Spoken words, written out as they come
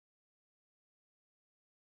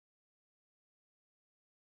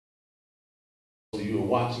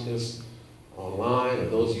watching us online, or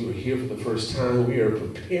those of you who are here for the first time, we are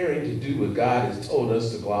preparing to do what God has told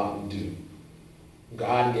us to go out and do.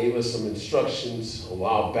 God gave us some instructions a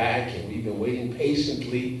while back, and we've been waiting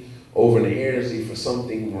patiently over in Airsley for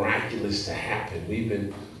something miraculous to happen. We've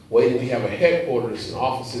been waiting. We have a headquarters and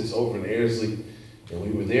offices over in Airsley, and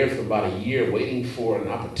we were there for about a year waiting for an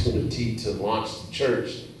opportunity to launch the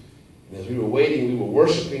church. And as we were waiting, we were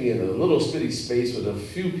worshiping in a little bitty space with a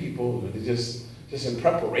few people, just in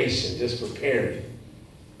preparation, just preparing.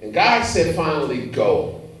 And God said, finally,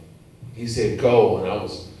 go. He said, go. And I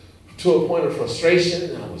was to a point of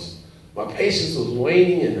frustration. My patience was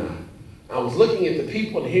waning, and I was looking at the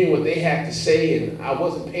people and hearing what they had to say, and I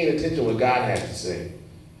wasn't paying attention to what God had to say.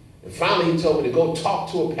 And finally, he told me to go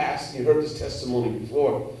talk to a pastor. You heard this testimony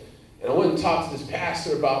before. And I went and talked to this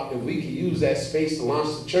pastor about if we could use that space to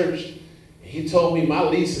launch the church. And he told me my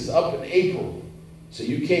lease is up in April, so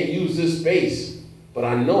you can't use this space, but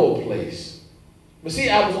I know a place. But see,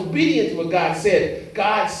 I was obedient to what God said.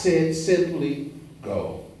 God said simply,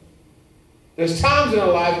 go. There's times in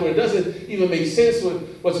our life where it doesn't even make sense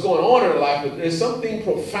with what's going on in our life, but there's something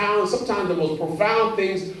profound. Sometimes the most profound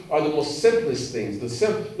things are the most simplest things.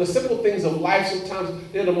 The simple things of life, sometimes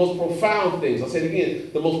they're the most profound things. I'll say it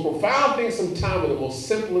again. The most profound things sometimes are the most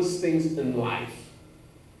simplest things in life.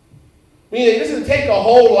 Meaning it doesn't take a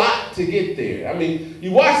whole lot to get there. I mean,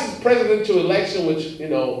 you watch this presidential election, which,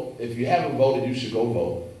 if you haven't voted, you should go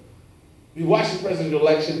vote. You watch the presidential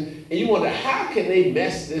election, and you wonder, how can they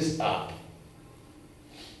mess this up?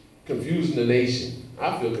 Confusing the nation.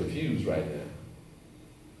 I feel confused right now.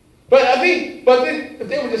 But if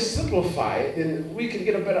they would just simplify it, then we can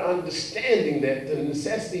get a better understanding that the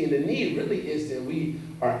necessity and the need really is that we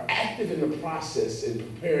are active in the process in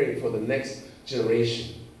preparing for the next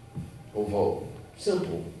generation will vote.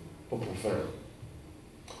 Simple, but profound.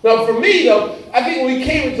 Now, for me, though, I think when we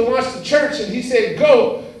came to launch the church and he said,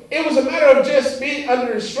 go, it was a matter of just being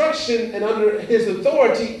under instruction and under his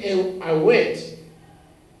authority, and I went.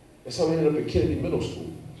 And so I ended up at Kennedy Middle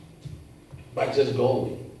School by just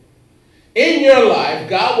going. In your life,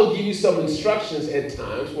 God will give you some instructions at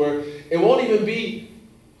times where it won't even be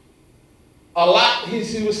a lot. He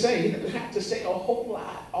was saying, he doesn't have to say a whole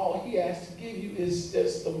lot. All he has to give you is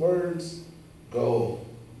just the words, go.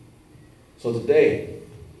 So today,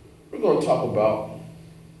 we're going to talk about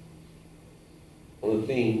on the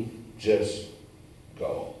theme, just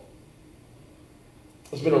go.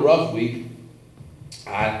 It's been a rough week.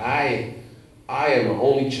 I am an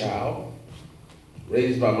only child,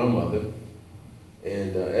 raised by my mother,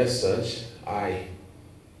 and as such,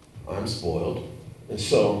 I'm spoiled. And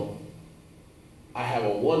so I have a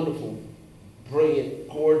wonderful, brilliant,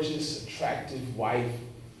 gorgeous, attractive wife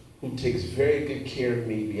who takes very good care of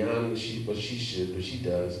me beyond what she should, but she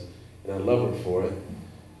does, and I love her for it.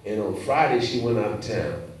 And on Friday, she went out of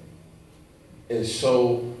town. And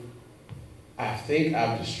so I think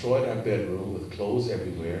I've destroyed our bedroom with clothes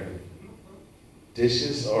everywhere.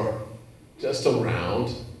 Dishes are just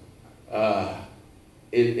around.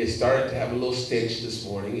 It started to have a little stench this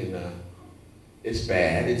morning, and it's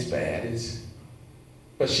bad.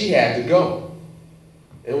 But she had to go.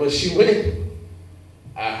 And when she went,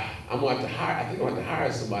 I'm going to have to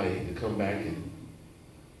hire somebody to come back and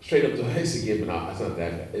straight up to Hace again, but it's not that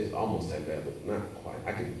bad. It's almost that bad, but not quite.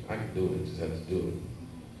 I can do it. Just have to do it.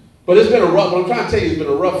 But it's been what I'm trying to tell you, it's been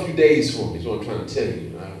a rough few days for me, is what I'm trying to tell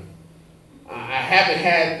you. I haven't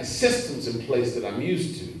had the systems in place that I'm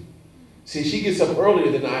used to. See, she gets up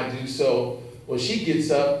earlier than I do, so when she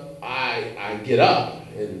gets up, I get up.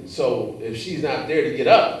 And so if she's not there to get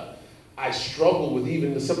up, I struggle with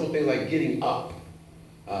even the simple things like getting up.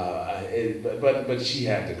 But she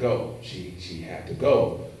had to go. She had to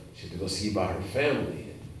go. She had to go see about her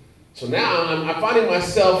family. So now I'm finding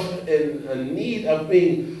myself in a need of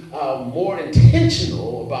being more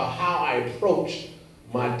intentional about how I approach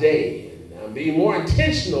my day. And I'm being more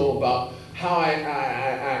intentional about how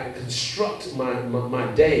I construct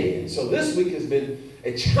my day. And so this week has been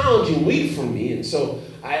a challenging week for me. And so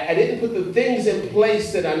I didn't put the things in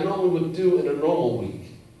place that I normally would do in a normal week.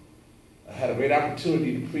 I had a great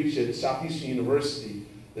opportunity to preach at Southeastern University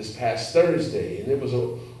this past Thursday, and it was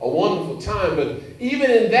a wonderful time. But even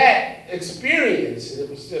in that experience, it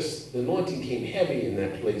was just, the anointing came heavy in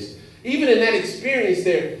that place. Even in that experience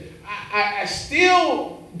there, I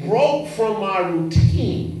still broke from my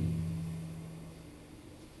routine.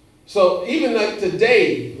 So even like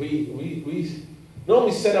today, we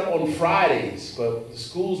normally set up on Fridays, but the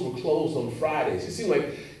schools were closed on Fridays. It seemed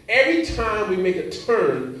like every time we make a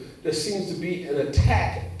turn, there seems to be an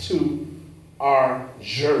attack to our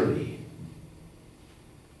journey.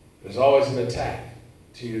 There's always an attack.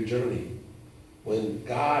 to your journey, when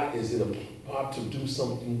God is about to do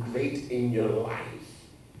something great in your life.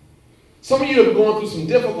 Some of you have gone through some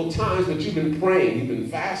difficult times, but you've been praying, you've been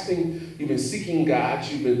fasting, you've been seeking God,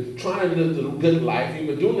 you've been trying to live the good life, you've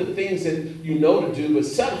been doing the things that you know to do, but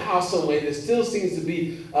somehow, some way, there still seems to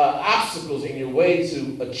be obstacles in your way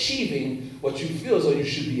to achieving what you feel as though you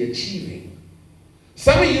should be achieving.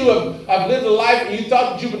 Some of you have lived a life and you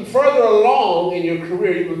thought that you've been further along in your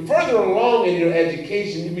career, you've been further along in your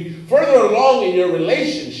education, you've been further along in your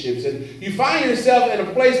relationships, and you find yourself in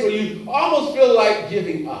a place where you almost feel like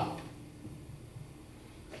giving up.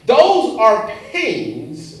 Those are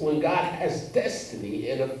pains when God has destiny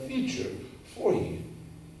and a future for you.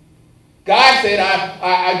 God said,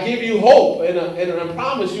 I give you hope and I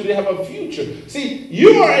promise you to have a future. See,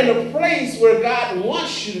 you are in a place where God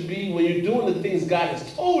wants you to be when you're doing the things God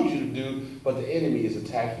has told you to do, but the enemy is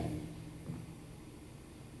attacking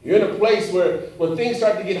you. You're in a place where when things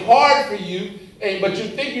start to get hard for you, but you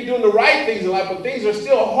think you're doing the right things in life, but things are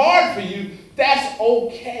still hard for you, that's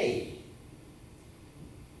okay.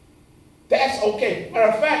 That's okay. Matter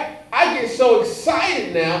of fact, I get so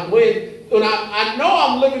excited now when I know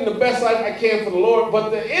I'm living the best life I can for the Lord,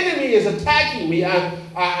 but the enemy is attacking me. My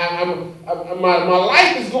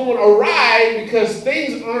life is going awry because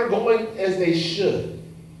things aren't going as they should.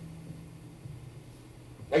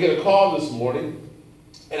 I get a call this morning,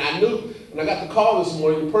 and I knew when I got the call this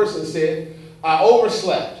morning, the person said, I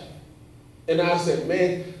overslept. And I said,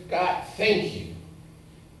 man, God, thank you.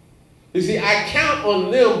 You see, I count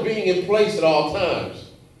on them being in place at all times.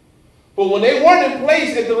 But when they weren't in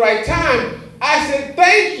place at the right time, I said,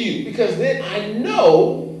 thank you, because then I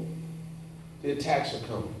know the attacks are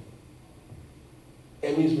coming.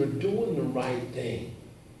 It means we're doing the right thing.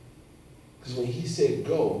 Because when he said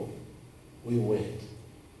go, we went.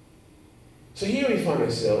 So here we find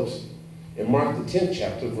ourselves in Mark the 10th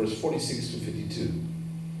chapter, verse 46 to 52.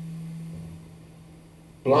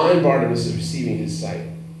 Blind Barnabas is receiving his sight.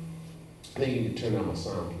 I think you can turn down my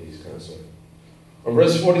sound, please, kind of sir. On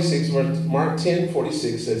verse 46, Mark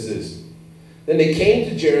 10:46 says this. Then they came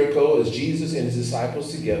to Jericho as Jesus and his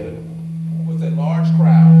disciples together with a large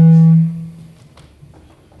crowd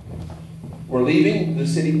were leaving the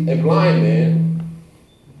city. A blind man,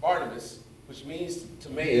 Barnabas, which means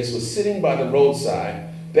Timaeus, was sitting by the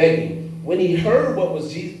roadside begging. When he heard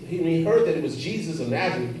that it was Jesus of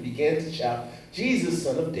Nazareth, he began to shout, Jesus,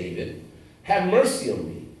 son of David, have mercy on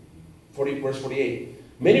me. Verse 48.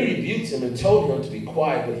 Many rebuked him and told him to be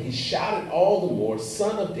quiet, but he shouted all the more,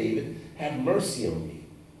 Son of David, have mercy on me.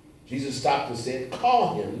 Jesus stopped and said,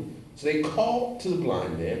 call him. So they called to the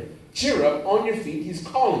blind man, cheer up, on your feet, he's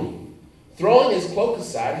calling you. Throwing his cloak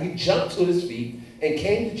aside, he jumped to his feet and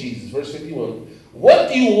came to Jesus. Verse 51. What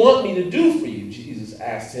do you want me to do for you? Jesus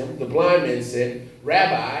asked him. The blind man said,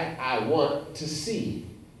 Rabbi, I want to see.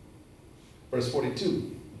 Verse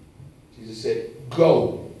 42. Jesus said,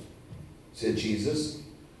 go, said Jesus.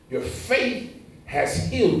 Your faith has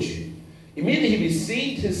healed you. Immediately he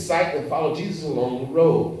received his sight and followed Jesus along the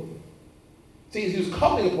road. See, as he was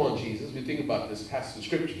calling upon Jesus, we think about this passage of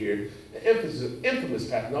scripture here, an infamous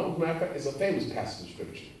passage. No, matter of fact, it's a famous passage of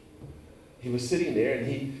scripture. He was sitting there and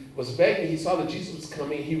he was begging. He saw that Jesus was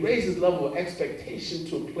coming. He raised his level of expectation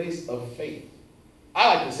to a place of faith.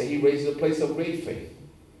 I like to say he raised it to a place of great faith.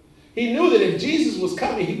 He knew that if Jesus was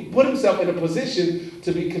coming, he put himself in a position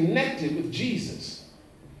to be connected with Jesus.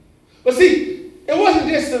 But see, it wasn't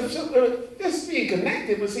just being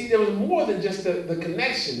connected, but see, there was more than just the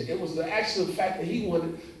connection. It was the actual fact that he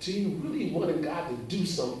really wanted God to do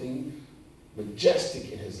something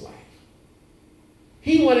majestic in his life.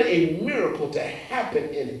 He wanted a miracle to happen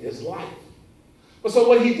in his life. But so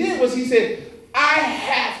what he did was he said, I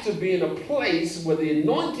have to be in a place where the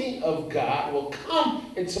anointing of God will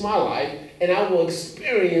come into my life and I will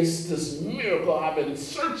experience this miracle I've been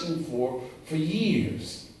searching for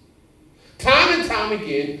years. Time and time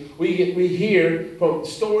again, we hear from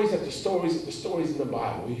stories after stories after stories in the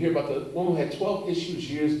Bible. We hear about the woman who had 12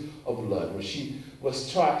 years of blood, where she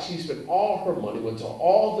was taught, she spent all her money, went to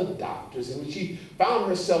all the doctors, and when she found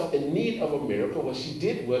herself in need of a miracle, what she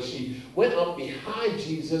did was she went up behind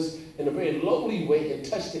Jesus in a very lowly way and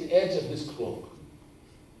touched the edge of his cloak.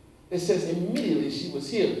 It says immediately she was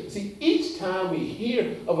healed. See, each time we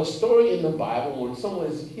hear of a story in the Bible when someone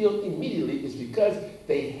is healed immediately, it's because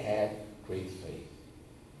they had great faith.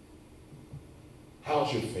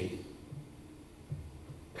 How's your faith?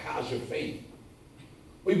 How's your faith?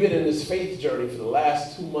 We've been in this faith journey for the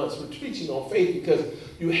last 2 months. We're preaching on faith because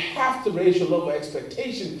you have to raise your level of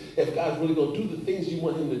expectation if God's really going to do the things you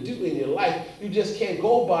want him to do in your life. You just can't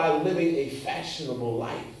go by living a fashionable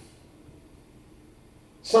life.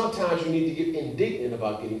 Sometimes you need to get indignant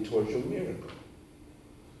about getting towards your miracle.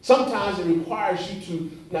 Sometimes it requires you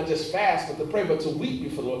to not just fast, but to pray, but to weep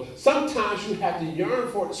before the Lord. Sometimes you have to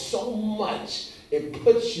yearn for it so much, it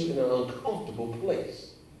puts you in an uncomfortable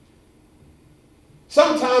place.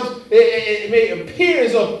 Sometimes it may appear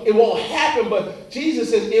as though it won't happen, but Jesus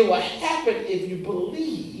says it will happen if you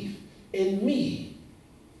believe in me.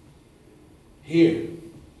 Here,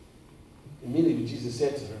 immediately what Jesus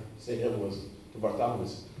said to him was, to Bartholomew,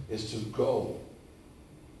 is to go.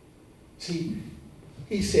 See,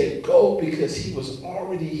 he said go because he was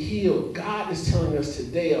already healed. God is telling us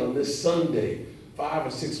today on this Sunday, 5 or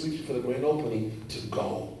 6 weeks before the grand opening, to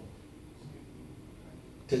go.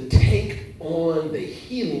 To take on the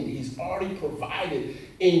healing that he's already provided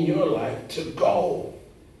in your life, to go.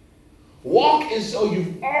 Walk as though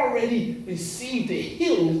you've already received the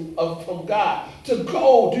healing from God. To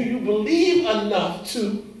go. Do you believe enough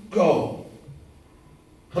to go?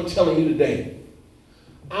 I'm telling you today,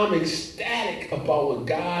 I'm ecstatic about what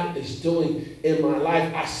God is doing in my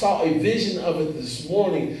life. I saw a vision of it this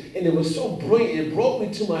morning, and it was so brilliant. It brought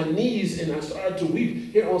me to my knees, and I started to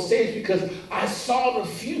weep here on stage because I saw the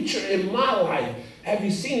future in my life. Have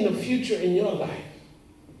you seen the future in your life?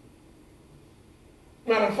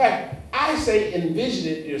 Matter of fact, I say envision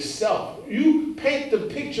it yourself. You paint the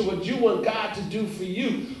picture what you want God to do for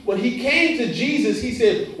you. When he came to Jesus, he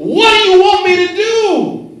said, "What do you want me to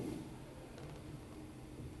do?"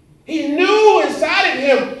 He knew inside of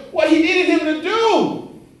him what he needed him to do.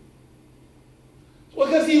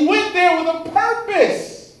 Because he went there with a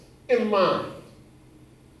purpose in mind.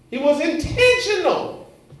 He was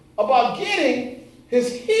intentional about getting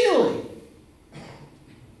his healing.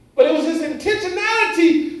 But it was his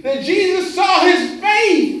intentionality that Jesus saw his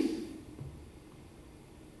faith.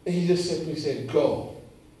 And he just simply said, "Go.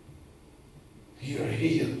 You're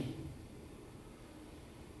healed."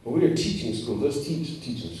 But we are teaching school. Let's teach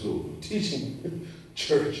teaching school. Teaching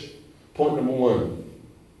church. Point number one.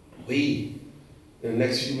 We, in the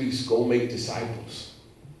next few weeks, go make disciples.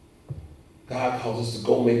 God calls us to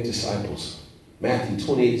go make disciples. Matthew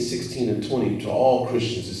 28, 16 and 20. To all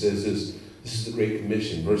Christians, it says this. This is the Great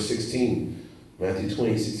Commission. Verse 16. Matthew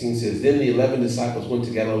 28, 16 says, "Then the 11 disciples went to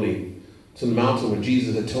Galilee, to the mountain where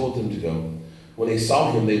Jesus had told them to go. When they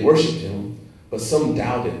saw him, they worshipped him, but some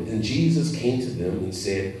doubted. Then Jesus came to them and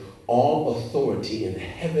said, 'All authority in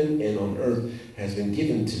heaven and on earth has been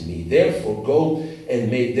given to me. Therefore go and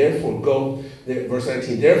make, verse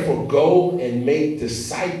 19, therefore go and make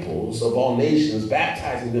disciples of all nations,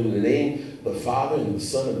 baptizing them in the name of the Father and the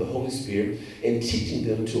Son and the Holy Spirit, and teaching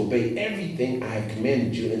them to obey everything I have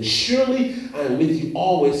commanded you. And surely I am with you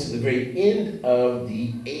always to the very end of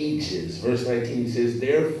the ages.'" Verse 19 says,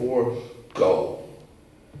 "Therefore go."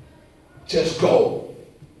 Just go.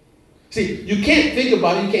 See, you can't think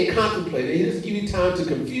about it, you can't contemplate it. He doesn't give you time to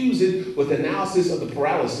confuse it with analysis of the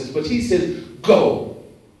paralysis, but he says, go.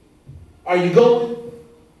 Are you going?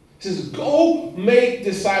 He says, go make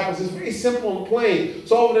disciples. It's very simple and plain.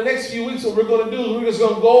 So over the next few weeks, what we're going to do is we're just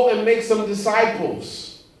going to go and make some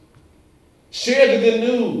disciples. Share the good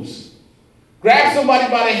news. Grab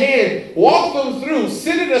somebody by the hand, walk them through,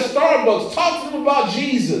 sit at a Starbucks, talk to them about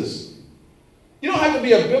Jesus. You don't have to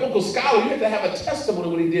be a biblical scholar. You have to have a testimony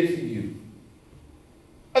of what he did for you.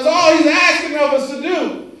 That's all he's asking of us to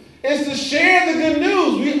do, is to share the good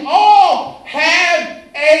news. We all have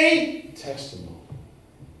a testimony.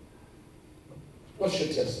 What's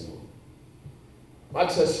your testimony? My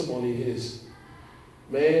testimony is,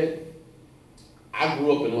 man, I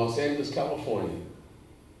grew up in Los Angeles, California,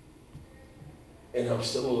 and I'm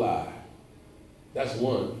still alive. That's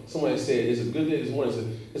one. Somebody said it's a good day this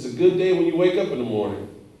morning. It's a good day when you wake up in the morning.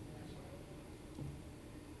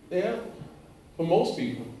 Yeah, for most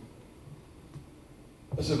people.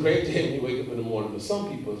 It's a great day when you wake up in the morning. For some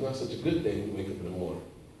people, it's not such a good day when you wake up in the morning.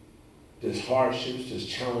 There's hardships, there's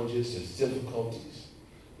challenges, there's difficulties.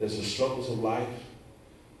 There's the struggles of life.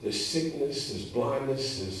 There's sickness, there's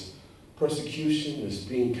blindness, there's persecution, there's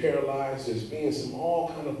being paralyzed, there's being some all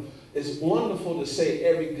kind of. It's wonderful to say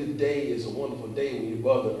every good day is a wonderful day when you're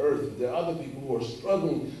above the earth. There are other people who are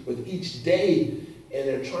struggling with each day, and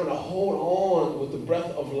they're trying to hold on with the breath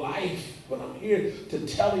of life. But I'm here to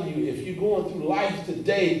tell you, if you're going through life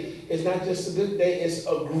today, it's not just a good day, it's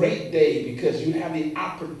a great day, because you have the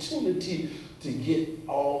opportunity to get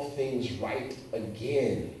all things right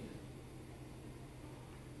again.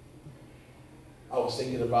 I was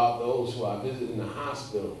thinking about those who I visited in the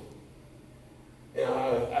hospital. And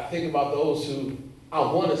I think about those who I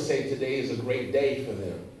want to say today is a great day for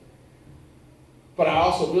them. But I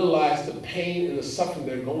also realize the pain and the suffering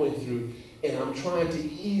they're going through And I'm trying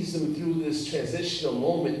to ease them through this transitional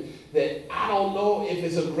moment that I don't know if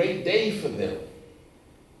it's a great day for them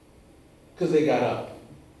because they got up.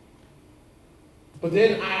 But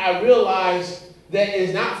then I realized that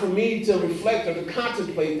it's not for me to reflect or to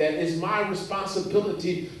contemplate that. It's my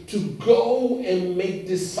responsibility to go and make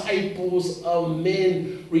disciples of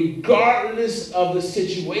men regardless of the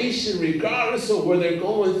situation, regardless of where they're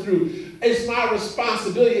going through. It's my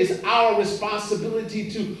responsibility, it's our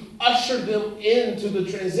responsibility to usher them into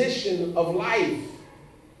the transition of life.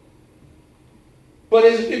 But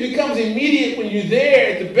it becomes immediate when you're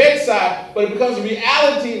there at the bedside, but it becomes a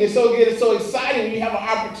reality, and it gets so exciting when you have an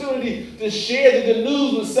opportunity to share the good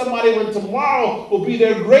news with somebody when tomorrow will be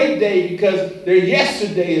their great day because their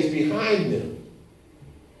yesterday is behind them.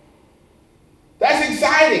 That's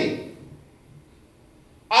exciting.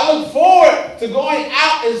 I look forward to going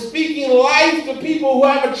out and speaking life to people who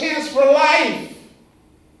have a chance for life.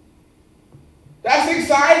 That's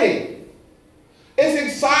exciting. It's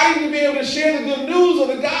exciting to be able to share the good news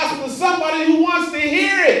of the gospel with somebody who wants to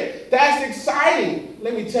hear it. That's exciting.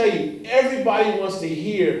 Let me tell you, everybody wants to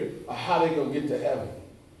hear how they're going to get to heaven.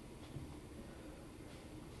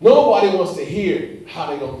 Nobody wants to hear how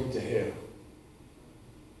they're going to get to hell.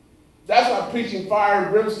 That's why preaching fire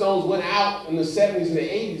and brimstones went out in the 70s and the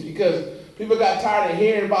 80s, because people got tired of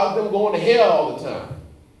hearing about them going to hell all the time.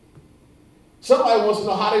 Somebody wants to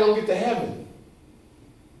know how they're going to get to heaven.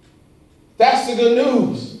 That's the good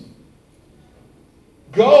news.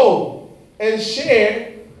 Go and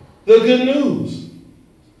share the good news.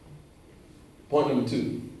 Point number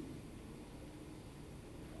 2.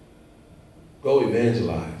 Go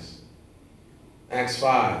evangelize. Acts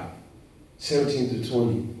 5, 17 through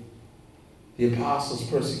 20. The apostles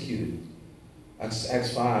persecuted.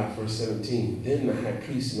 Acts 5, verse 17. Then the high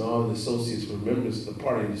priest and all the associates were members of the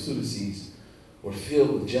party of the Sadducees were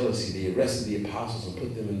filled with jealousy. They arrested the apostles and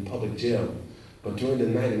put them in public jail. But during the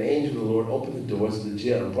night, an angel of the Lord opened the doors of the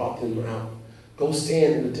jail and brought them out. Go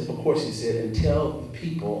stand in the temple courts, he said, and tell the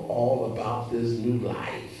people all about this new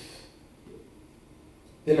life.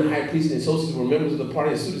 Then the high priest and the associates were members of the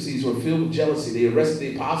party of the Sadducees who were filled with jealousy. They arrested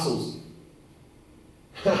the apostles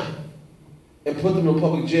and put them in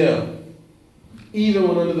public jail. Even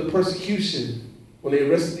when under the persecution, when they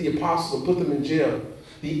arrested the apostles and put them in jail,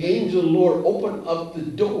 the angel of the Lord opened up the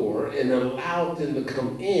door and allowed them to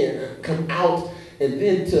come out, and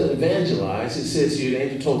then to evangelize. It says here, the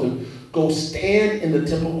angel told them, go stand in the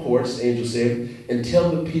temple courts, the angel said, and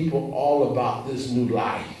tell the people all about this new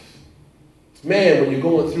life. Man, when you're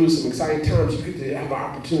going through some exciting times, you get to have an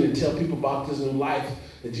opportunity to tell people about this new life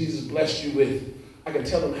that Jesus blessed you with. I can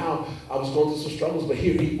tell them how I was going through some struggles, but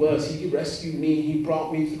here he was. He rescued me. He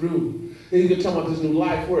brought me through. Then you can tell about this new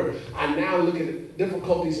life where I now look at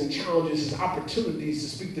difficulties and challenges as opportunities to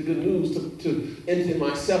speak the good news into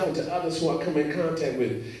myself and to others who I come in contact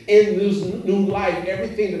with. In this new life,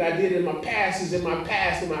 everything that I did in my past is in my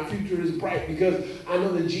past, and my future is bright because I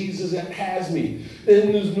know that Jesus has me.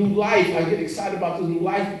 In this new life, I get excited about this new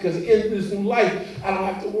life because in this new life, I don't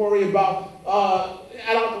have to worry about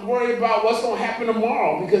what's going to happen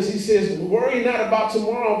tomorrow, because he says, worry not about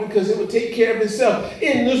tomorrow because it will take care of itself.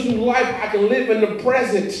 In this new life, I can live in the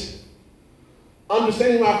present,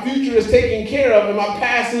 understanding my future is taken care of and my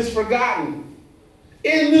past is forgotten.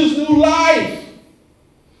 In this new life,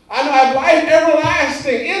 I know I have life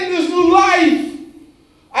everlasting. In this new life,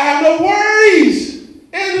 I have no worries. In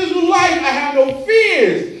this new life, I have no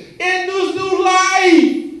fears. In this new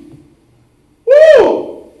life,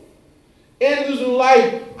 woo! In this new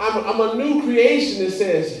life, I'm a new creation, it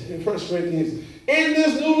says in 1 Corinthians. In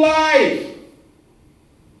this new life,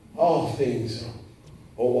 all things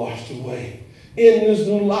are washed away. In this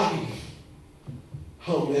new life,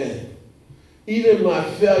 oh man, even my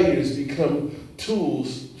failures become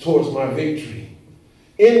tools towards my victory.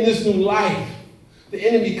 In this new life, the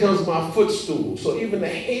enemy becomes my footstool. So even the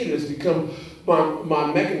haters become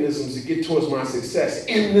my mechanisms to get towards my success.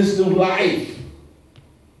 In this new life.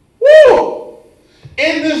 Woo!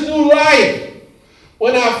 In this new life,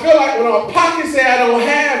 when I feel like, when my pockets say I don't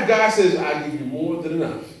have, God says, I give you more than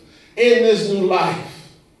enough. In this new life,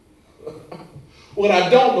 when I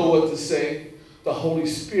don't know what to say, the Holy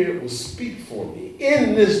Spirit will speak for me.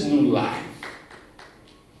 In this new life,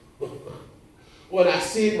 when I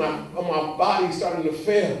see my body starting to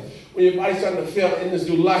fail, when your body's starting to fail in this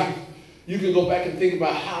new life, you can go back and think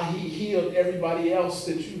about how he healed everybody else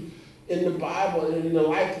that you in the Bible and in the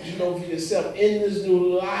life that you know for yourself. In this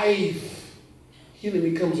new life, healing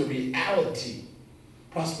becomes a reality.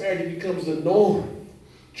 Prosperity becomes the norm.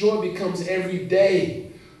 Joy becomes every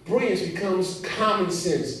day. Brilliance becomes common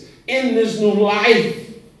sense. In this new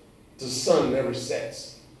life, The sun never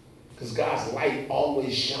sets because God's light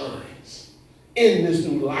always shines. In this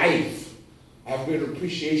new life, I have greater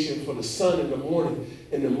appreciation for the sun in the morning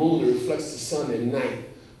and the moon that reflects the sun at night.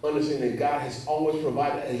 Understanding that God has always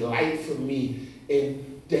provided a light for me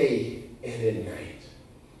in day and at night.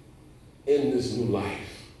 In this new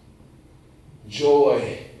life,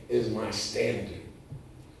 joy is my standard.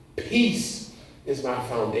 Peace is my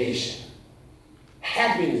foundation.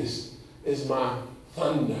 Happiness is my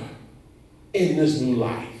thunder. In this new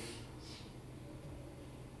life,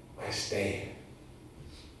 I stand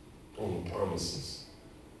on the promises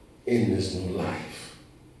in this new life.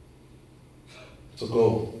 So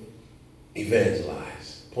go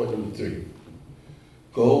evangelize. Point number 3.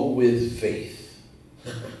 Go with faith.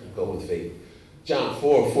 Go with faith. John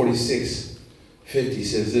 4:46-50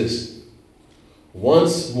 says this.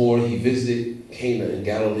 Once more he visited Cana in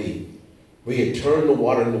Galilee, where he had turned the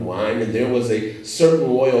water into wine, and there was a certain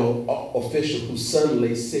royal official whose son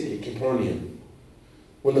lay sick at Capernaum.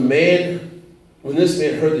 When this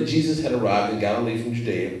man heard that Jesus had arrived in Galilee from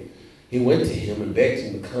Judea, he went to him and begged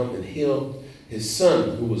him to come and heal his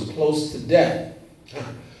son, who was close to death.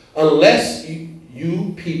 Unless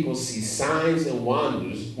you people see signs and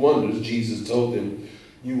wonders, Jesus told them,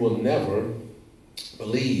 you will never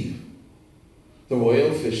believe. The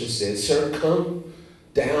royal official said, Sir, come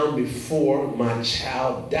down before my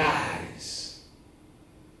child dies.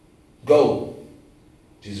 Go.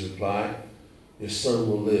 Jesus replied, your son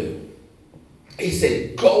will live. He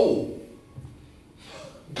said, go.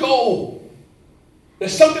 Go.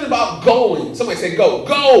 There's something about going. Somebody say, go.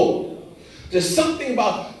 Go. There's something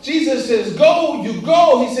about, Jesus says, go, you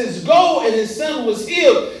go. He says, go, and his son was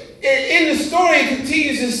healed. In the story, it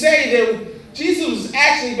continues to say that Jesus was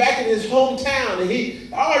actually back in his hometown, and he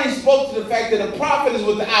already spoke to the fact that a prophet is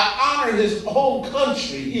without honor in his home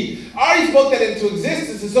country. He already spoke that into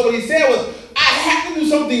existence, and so what he said was, I have to do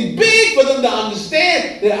something big for them to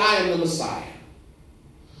understand that I am the Messiah.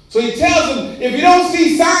 So he tells them, if you don't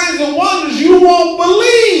see signs and wonders, you won't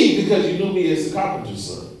believe, because you knew me as the carpenter's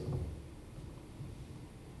son.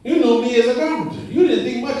 You knew me as a carpenter. You didn't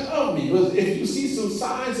think much of me. But if you see some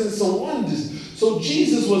signs and some wonders. So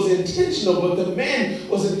Jesus was intentional, but the man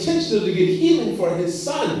was intentional to get healing for his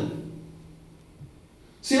son.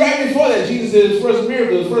 See, right before that, Jesus did his first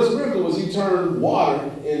miracle. His first miracle was he turned water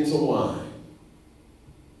into wine.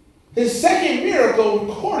 His second miracle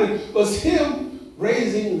recorded was him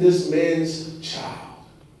raising this man's child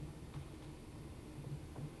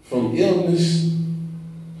from illness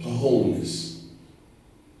to wholeness.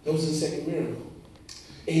 That was his second miracle.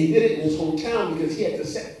 And he did it in his hometown because he had to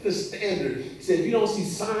set the standard. He said, if you don't see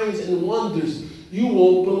signs and wonders, you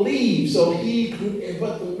won't believe. So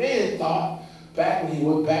but the man thought, back when he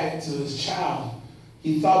went back to his child,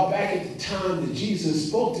 he thought back at the time that Jesus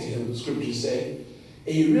spoke to him, the scriptures say,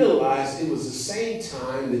 and he realized it was the same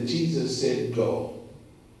time that Jesus said, go.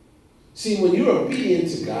 See, when you're obedient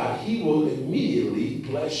to God, he will immediately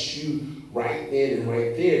bless you right then and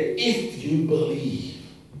right there if you believe.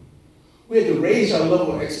 We have to raise our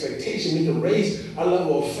level of expectation. We have to raise our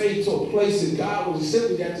level of faith to a place that God will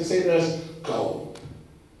simply have to say to us, go.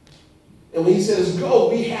 And when he says go,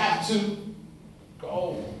 we have to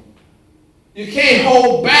go. You can't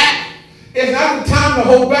hold back. It's not the time to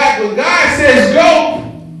hold back. When God says go,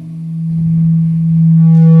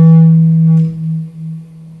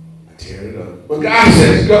 I tear it up. When God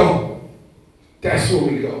says go, that's when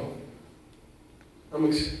we go. I'm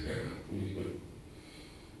excited.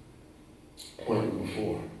 Point number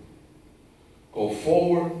 4. Go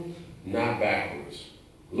forward, not backwards.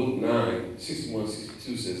 Luke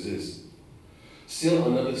 9:61-62 says this.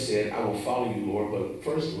 Still another said, I will follow you, Lord, but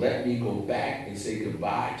first let me go back and say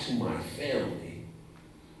goodbye to my family.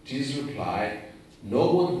 Jesus replied,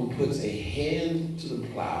 no one who puts a hand to the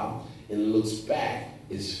plow and looks back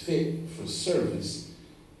is fit for service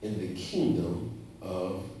in the kingdom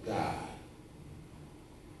of God.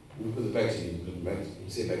 Let me put it back to you. Let me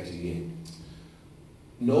say it back to you again.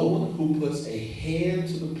 No one who puts a hand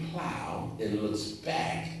to the plow and looks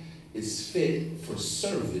back is fit for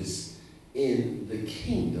service in the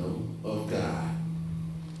kingdom of God.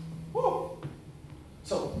 Whoa.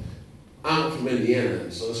 So, I'm from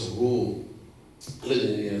Indiana, so it's a rural, I lived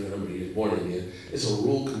in Indiana for a number of years, born in Indiana. It's a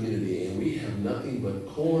rural community, and we have nothing but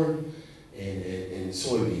corn and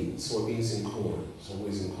soybeans and corn,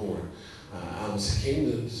 soybeans and corn. I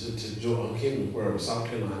came to South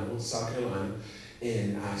Carolina,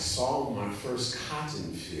 and I saw my first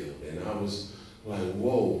cotton field, and I was like,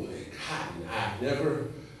 whoa, cotton. I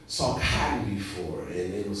never saw cotton before,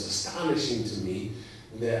 and it was astonishing to me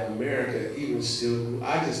that America even still,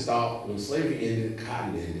 I just thought when slavery ended,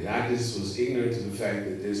 cotton ended. I just was ignorant to the fact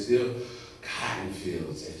that there's still cotton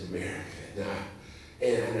fields in America.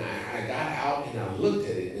 And I got out and I looked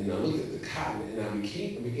at it and I looked at the cotton and I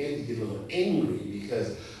began to get a little angry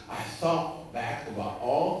because I thought back about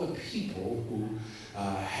all the people who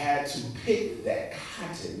had to pick that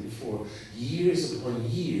cotton for years upon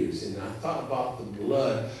years. And I thought about the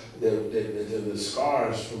blood, the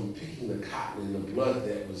scars from picking the cotton and the blood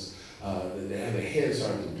that was, that their hands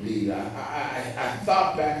started to bleed. I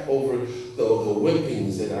thought back over the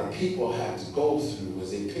whippings that our people had to go through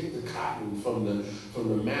as they picked the cotton from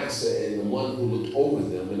the master and the one who looked over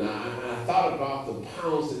them. And I thought about the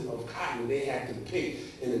pounds of cotton they had to pick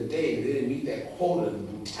in a day. They didn't meet that quota, the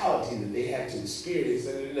brutality that they had to experience.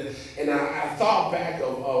 And I thought back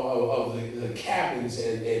of the cabins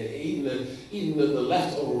and eating the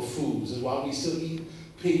leftover foods, and while we still eat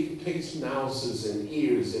pigs' noses and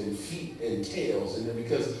ears and feet and tails, and then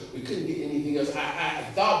because we couldn't get anything else. I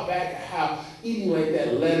thought back how eating like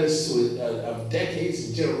that led us to of decades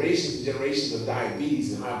and generations of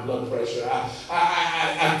diabetes and high blood pressure.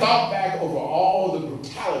 I thought back over all the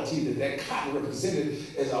brutality that cotton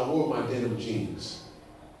represented as I wore my denim jeans.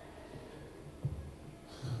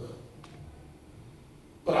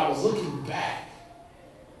 But I was looking back.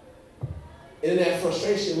 In that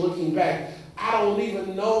frustration, looking back, I don't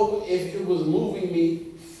even know if it was moving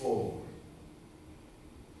me forward.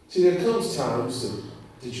 See, there comes times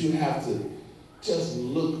that you have to just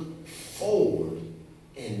look forward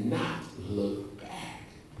and not look back.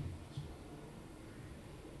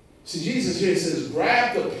 See, Jesus here says,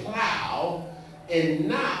 grab the plow and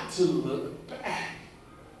not to look back.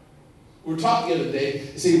 We were talking the other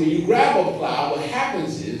day. See, when you grab a plow, what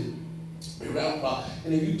happens is, you grab a plow,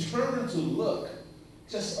 and if you turn to look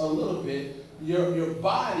just a little bit, your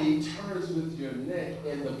body turns with your neck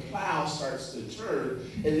and the plow starts to turn,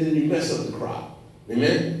 and then you mess up the crop.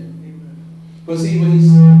 Amen? Amen. But see,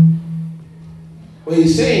 what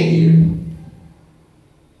he's saying here,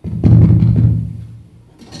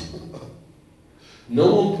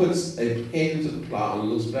 no one puts a hand to the plow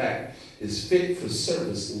and looks back is fit for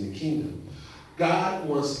service in the kingdom. God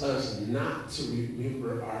wants us not to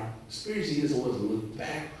remember our spiritually. He doesn't want us to look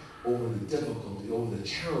back over the difficulty, over the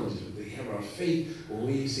challenges, but they have our faith when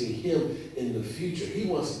we see him in the future. He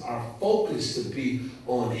wants our focus to be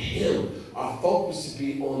on him, our focus to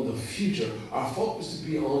be on the future, our focus to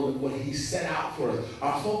be on what he set out for us,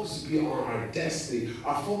 our focus to be on our destiny,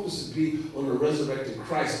 our focus to be on the resurrected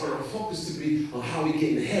Christ, our focus to be on how we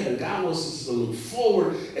get in heaven. God wants us to look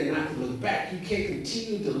forward and not to look back. You can't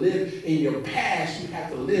continue to live in your past. You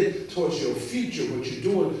have to live towards your future, what you're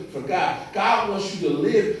doing for God. God wants you to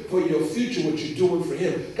live for your future, what you're doing for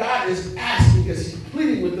him. God is asking us, he's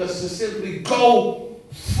pleading with us to simply go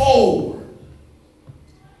forward.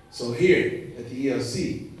 So here at the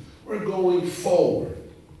ELC, we're going forward.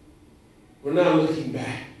 We're not looking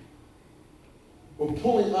back. We're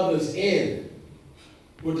pulling others in.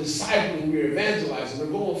 We're discipling, we're evangelizing.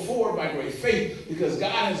 We're going forward by great faith because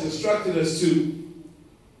God has instructed us to.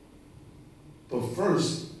 But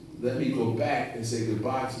first, let me go back and say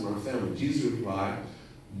goodbye to my family. Jesus replied,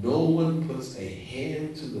 no one puts a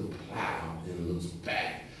hand to the plow and looks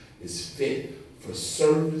back is fit for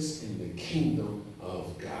service in the kingdom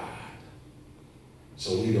of God.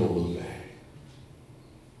 So we don't look back.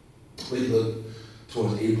 We look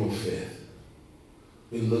towards April 5th.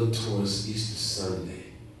 We look towards Easter Sunday.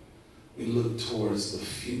 We look towards the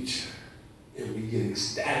future. And we get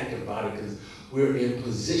ecstatic about it because we're in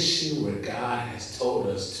position where God has told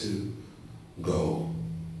us to go.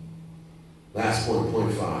 Last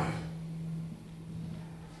point 5.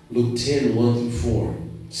 Luke 10, 1-4.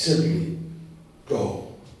 Simply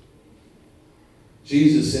go.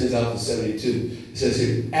 Jesus sends out the 72. It says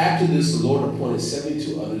here, after this, the Lord appointed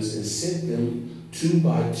 72 others and sent them 2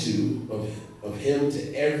 by 2 of him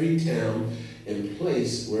to every town and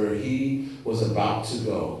place where he was about to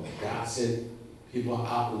go. God sent people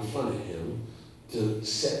out in front of him to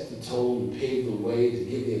set the tone and pave the way to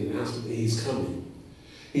give the announcement that he's coming.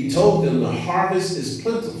 He told them the harvest is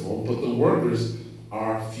plentiful, but the workers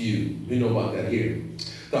are few. We know about that here.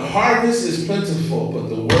 The harvest is plentiful, but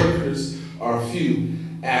the workers are few.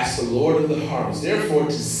 Ask the Lord of the harvest. Therefore,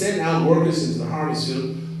 to send out workers into the harvest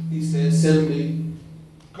field, he said simply,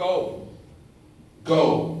 go.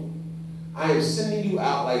 Go. I am sending you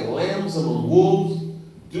out like lambs among wolves.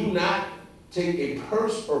 Do not take a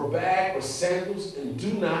purse or bag or sandals, and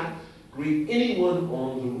do not greet anyone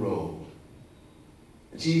on the road.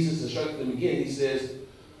 Jesus instructed them again. He says,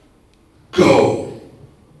 go.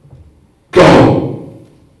 Go.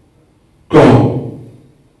 Go.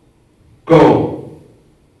 Go.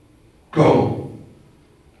 Go.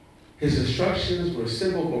 His instructions were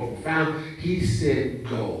simple but profound. He said,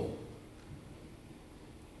 go.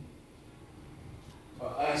 For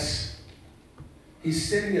us, he's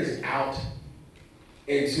sending us out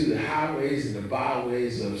into the highways and the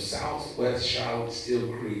byways of Southwest Charlotte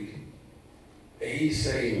Steel Creek. And he's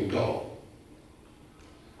saying, go.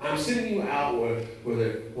 I'm sending you out where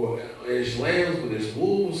there's lambs, where there's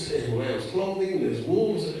wolves in lambs' clothing, there's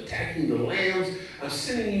wolves attacking the lambs. I'm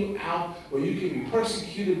sending you out where you can be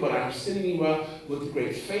persecuted, but I'm sending you out with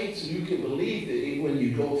great faith so you can believe that when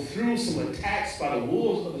you go through some attacks by the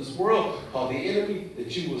wolves of this world, called the enemy,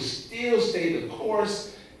 that you will still stay the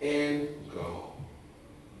course and go.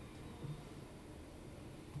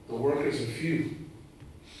 The workers are few.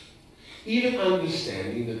 Even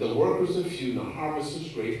understanding that the workers are few and the harvest was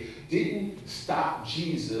great didn't stop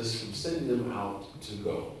Jesus from sending them out to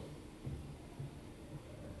go.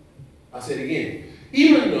 I'll say it again.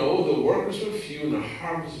 Even though the workers were few and the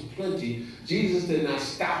harvest was plenty, Jesus did not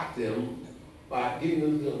stop them by giving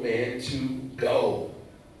them the command to go.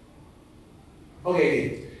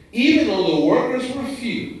 Okay, even though the workers were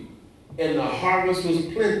few and the harvest was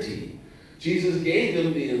plenty, Jesus gave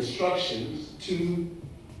them the instructions to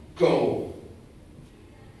go.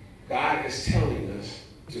 God is telling us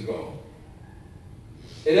to go.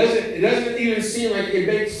 It doesn't even seem like it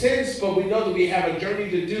makes sense, but we know that we have a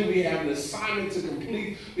journey to do. We have an assignment to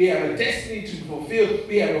complete. We have a destiny to fulfill.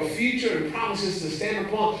 We have a future and promises to stand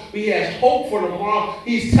upon. We have hope for tomorrow.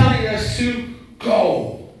 He's telling us to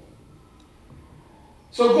go.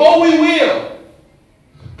 So go we will.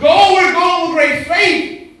 Go, we're going with great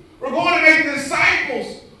faith. We're going to make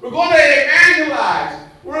disciples. We're going to evangelize.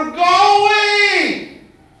 We're going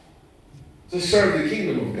to serve the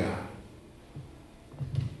kingdom of God.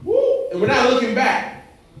 Woo! And we're not looking back.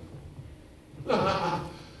 Don't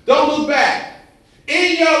look back.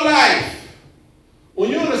 In your life,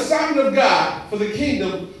 when you're an assignment of God for the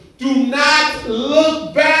kingdom, do not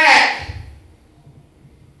look back.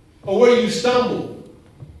 Or where you stumbled.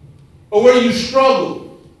 Or where you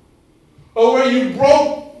struggled. Or where you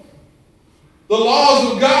broke the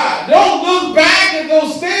laws of God. Don't look back at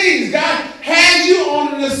those things. God has you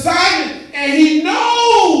on an assignment, and he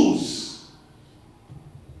knows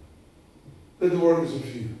that the workers are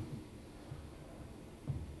few.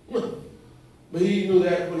 But he knew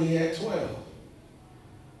that when he had 12.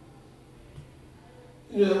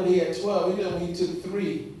 He knew that when he had 12. He knew that when he took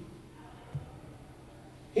 3.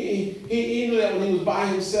 He knew that when he was by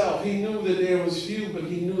himself. He knew that there was few, but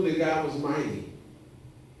he knew that God was mighty.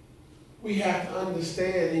 We have to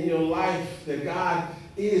understand in your life that God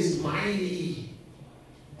is mighty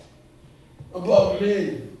above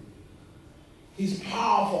men. He's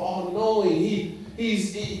powerful, all-knowing.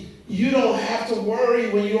 You don't have to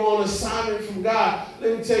worry when you're on assignment from God.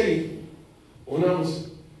 Let me tell you, when I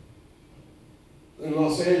was in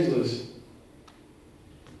Los Angeles,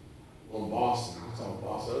 or Boston, I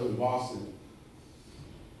was in Boston,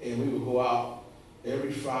 and we would go out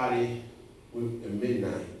every Friday at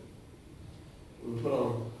midnight. We put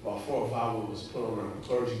on, about 4 or 5 of us put on our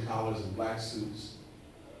clergy collars and black suits.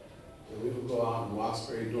 And we would go out in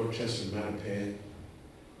Roxbury, Dorchester, Mattapan.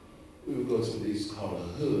 We would go to what they used to call the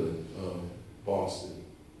hood of Boston.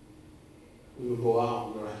 We would go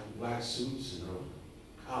out in our black suits and our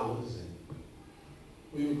collars, and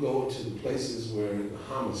we would go to the places where the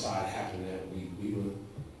homicide happened that week. We would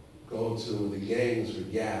go to where the gangs were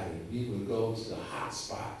gathered. We would go to the hot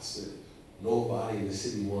spots that nobody in the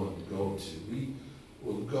city wanted to go to. We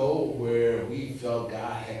would go where we felt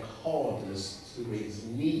God had called us to raise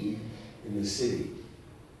need in the city.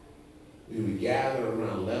 We would gather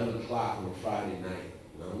around 11 o'clock on a Friday night.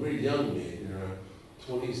 Now, we're young men in our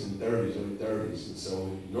 20s and 30s, early 30s, and so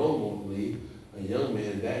normally a young man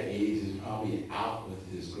at that age is probably out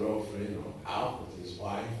with his girlfriend or out with his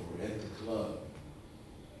wife or at the club.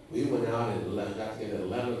 We went out at 11, got together at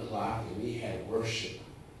 11 o'clock, and we had worship.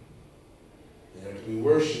 And after we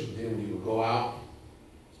worshiped, then we would go out,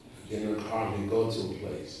 get in the car, and we'd go to a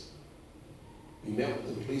place. We met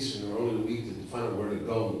with the police in the early of the week to find out where to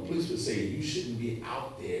go. And the police would say, you shouldn't be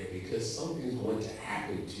out there because something's going to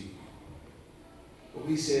happen to you. But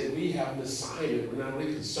we said, we have an assignment. We're not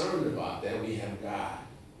really concerned about that. We have God.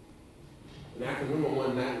 And I can remember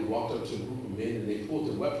one night we walked up to a group of men and they pulled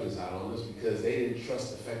their weapons out on us because they didn't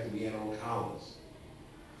trust the fact that we had on collars.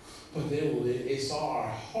 But then when they saw our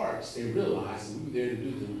hearts, they realized that we were there to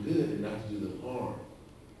do them good and not to do them harm.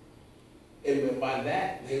 And by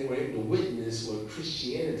that, they were able to witness what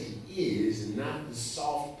Christianity is, and not the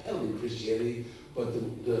soft, peddling Christianity, but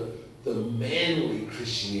the manly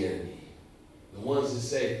Christianity. The ones that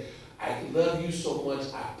say, I love you so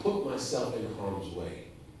much, I put myself in harm's way.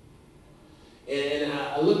 And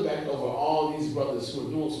I look back over all these brothers who are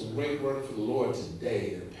doing some great work for the Lord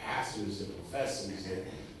today. They're pastors, they're professors, they're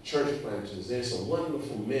church planters. There's some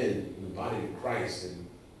wonderful men in the body of Christ. And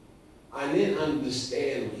I didn't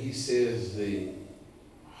understand when he says the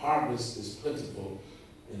harvest is plentiful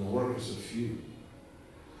and the workers are few.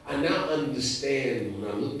 I now understand when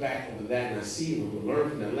I look back over that and I see when we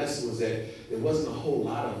learned from that lesson was that there wasn't a whole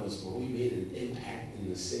lot of us, but we made an impact in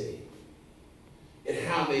the city. And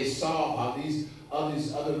how they saw how these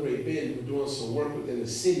other great men were doing some work within the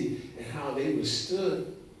city and how they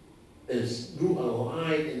withstood and drew a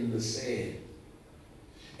line in the sand.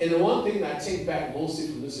 And the one thing that I take back mostly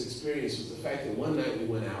from this experience was the fact that one night we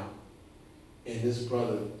went out and this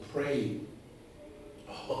brother prayed.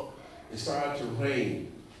 It started to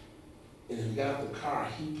rain. And when we got out the car,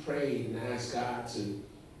 he prayed and asked God to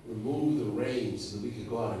remove the rain so that we could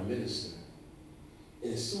go out and minister.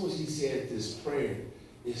 And as soon as he said this prayer,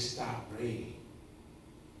 it stopped raining.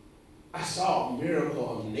 I saw a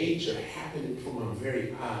miracle of nature happening before my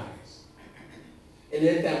very eyes. And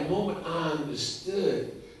at that moment, I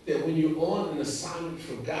understood that when you're on an assignment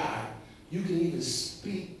for God, you can even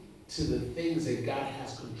speak to the things that God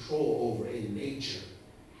has control over in nature.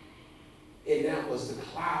 And that was the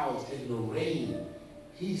clouds and the rain.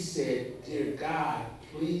 He said, "Dear God,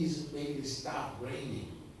 please make it stop raining."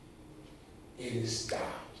 And it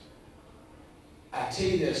stopped. I tell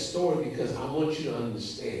you that story because I want you to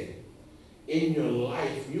understand. In your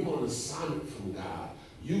life, you're on assignment from God.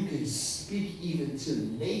 You can speak even to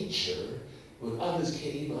nature when others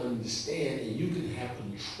can't even understand, and you can have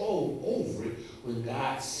control over it when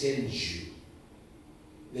God sends you.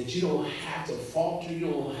 That you don't have to falter, you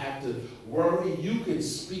don't have to worry. You can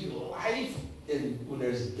speak life when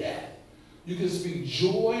there's death. You can speak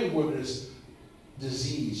joy where there's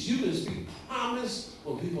disease. You can speak promise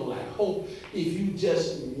when people lack hope if you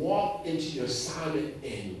just walk into your assignment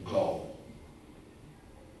and go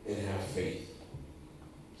and have faith.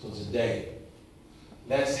 So today,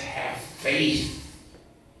 let's have faith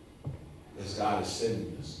as God is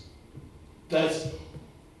sending us. Let's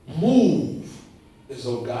move as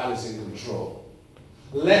though God is in control.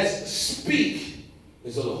 Let's speak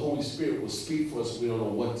as though the Holy Spirit will speak for us and we don't know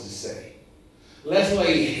what to say. Let's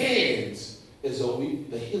lay hands as though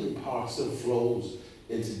the healing power still flows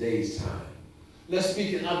in today's time. Let's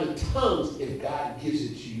speak in other tongues if God gives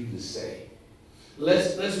it to you to say.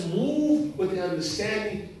 Let's move with the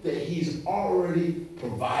understanding that He's already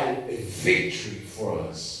provided a victory for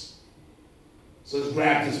us. So let's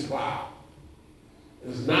grab this plow.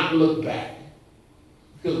 Let's not look back.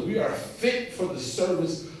 Because we are fit for the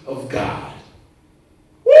service of God.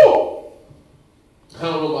 Woo! I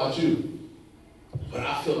don't know about you, but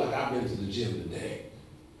I feel like I've been to the gym today.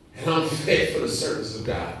 And I'm fit for the service of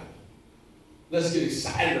God. Let's get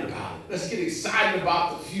excited about it. Let's get excited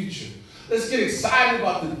about the future. Let's get excited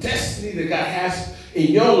about the destiny that God has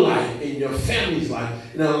in your life, in your family's life,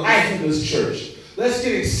 in the life of this church. Let's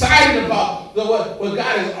get excited about what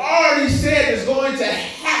God has already said is going to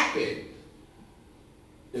happen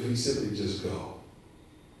if we simply just go.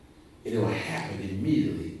 And it will happen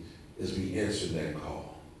immediately as we answer that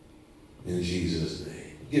call. In Jesus'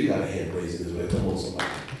 name. Give God a hand praise in this way. Come on, somebody.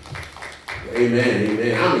 Amen,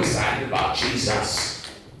 amen. I'm excited about Jesus.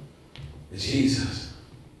 Jesus.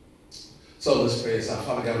 So let's pray. So,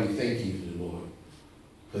 Father God, we thank you, Lord,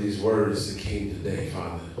 for these words that came today,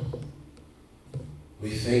 Father. We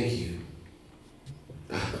thank you.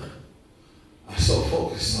 I'm so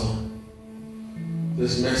focused on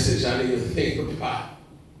this message. I didn't even think about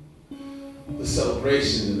the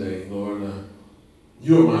celebration today, Lord.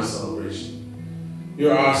 You're my celebration.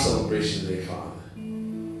 You're our celebration today, Father.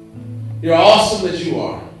 You're awesome that you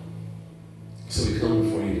are. So we come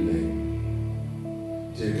before you today.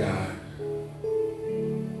 Dear God,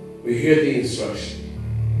 we hear the instruction.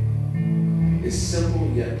 It's simple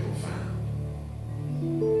yet profound.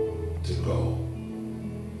 To go.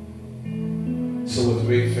 So with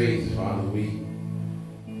great faith, Father, we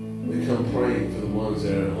come praying for the ones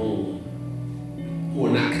that are at home who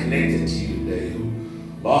are not connected to you today, who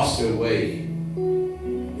lost their way.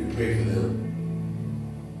 We pray for them.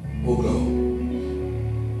 We'll go.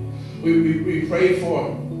 We pray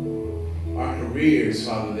for our careers,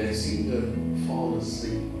 Father, that seem to fall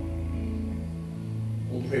asleep.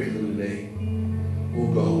 We'll pray for them today.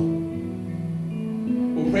 We'll go.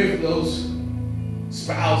 We'll pray for those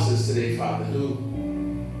spouses today, Father, who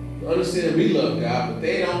understand we love God, but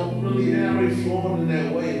they're not really flowing in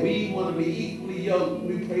that way. We want to be equally yoked.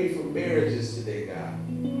 We pray for marriages today, God.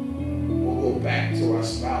 We'll go back to our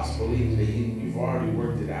spouse, believing that you've already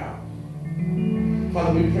worked it out.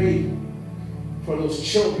 Father, we pray for those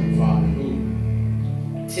children, Father, who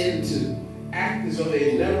tend to act as though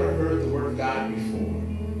they never heard the word of God before.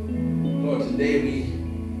 Lord, today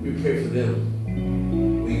we pray for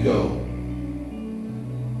them. We go.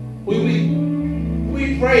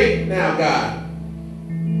 We pray now, God,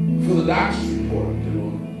 for the doctor's report,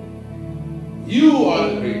 Lord. You are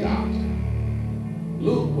the great doctor.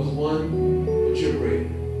 Luke was one, but you're greater.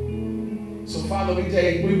 So, Father, we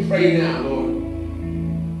pray now, Lord.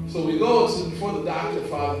 So we go before the doctor,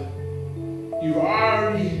 Father. You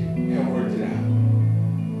already have worked it out.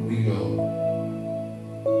 We go.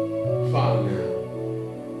 Father, now.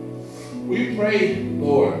 We pray,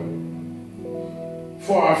 Lord,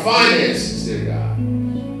 for our finances, dear God.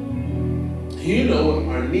 You know what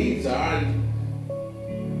our needs are.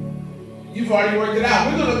 You've already worked it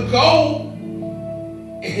out. We're going to go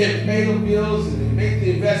and pay the bills and make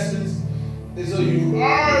the investments. And so you've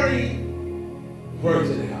already worked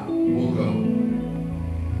it out. We'll go.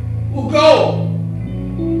 We'll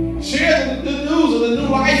go. Share the news of the new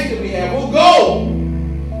life that we have. We'll go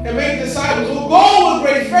and make disciples. We'll go with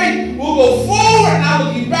great faith. We'll go forward, not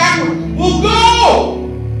looking backward. We'll go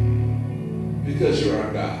because you're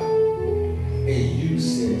our God.